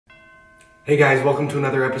Hey guys, welcome to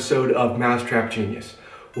another episode of Mousetrap Genius.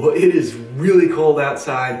 Well, it is really cold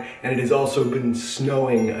outside and it has also been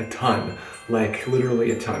snowing a ton, like literally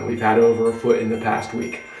a ton. We've had over a foot in the past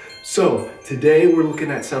week. So today we're looking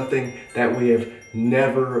at something that we have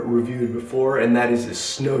never reviewed before, and that is a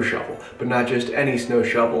snow shovel. But not just any snow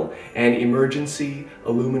shovel, an emergency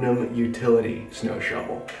aluminum utility snow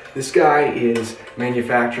shovel. This guy is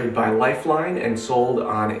manufactured by Lifeline and sold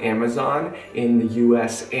on Amazon in the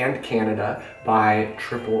US and Canada by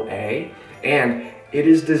AAA, and it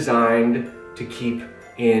is designed to keep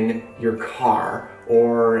in your car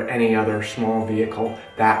or any other small vehicle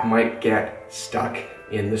that might get stuck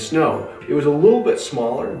in the snow. It was a little bit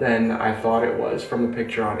smaller than I thought it was from the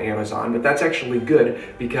picture on Amazon, but that's actually good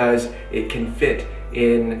because it can fit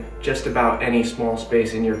in just about any small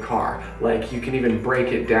space in your car. Like, you can even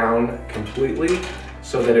break it down completely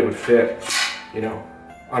so that it would fit,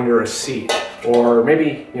 under a seat, or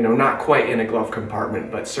maybe, not quite in a glove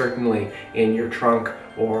compartment, but certainly in your trunk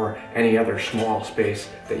or any other small space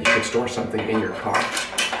that you could store something in your car.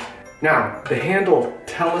 Now, the handle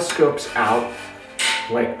telescopes out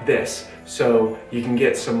like this, so you can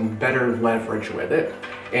get some better leverage with it.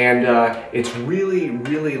 And it's really,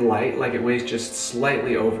 really light, like it weighs just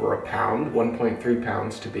slightly over a pound, 1.3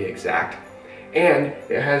 pounds to be exact. And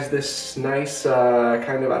it has this nice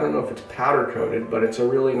kind of, I don't know if it's powder coated, but it's a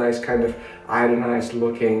really nice kind of iodinized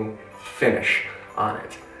looking finish on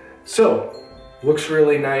it. So, looks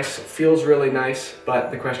really nice, feels really nice,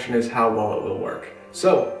 but the question is how well it will work.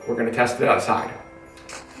 So, we're gonna test it outside.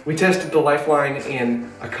 We tested the Lifeline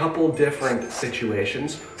in a couple different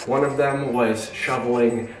situations. One of them was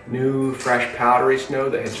shoveling new, fresh, powdery snow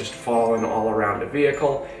that had just fallen all around a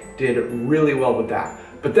vehicle. Did really well with that.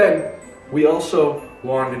 But then we also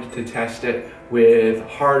wanted to test it with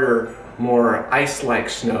harder, more ice-like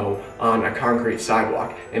snow on a concrete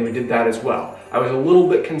sidewalk, and we did that as well. I was a little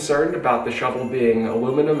bit concerned about the shovel being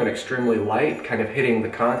aluminum and extremely light, kind of hitting the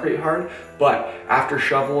concrete hard, but after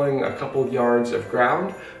shoveling a couple yards of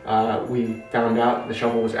ground, we found out the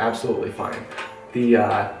shovel was absolutely fine.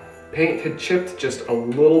 The paint had chipped just a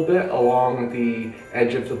little bit along the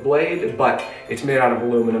edge of the blade, but it's made out of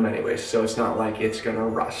aluminum anyway, so it's not like it's gonna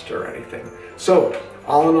rust or anything. So,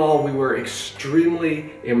 all in all, we were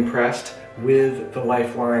extremely impressed with the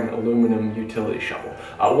Lifeline aluminum utility shovel.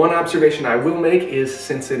 One observation I will make is,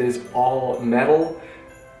 since it is all metal,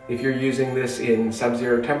 if you're using this in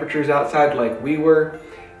sub-zero temperatures outside like we were,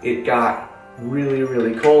 it got really,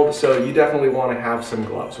 really cold, so you definitely want to have some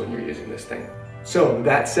gloves when you're using this thing. So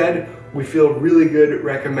that said, we feel really good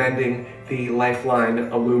recommending the Lifeline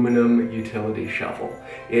aluminum utility shovel.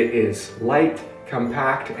 It is light,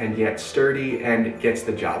 compact, and yet sturdy, and gets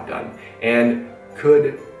the job done, and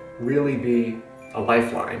could really be a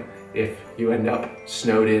lifeline if you end up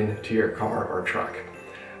snowed in to your car or truck.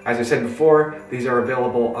 As I said before, these are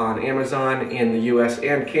available on Amazon in the US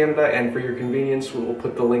and Canada, and for your convenience, we will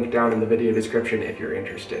put the link down in the video description if you're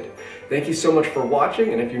interested. Thank you so much for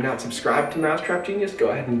watching, and if you're not subscribed to Mousetrap Genius, go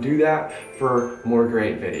ahead and do that for more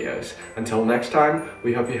great videos. Until next time,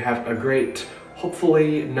 we hope you have a great,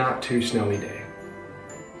 hopefully not too snowy day.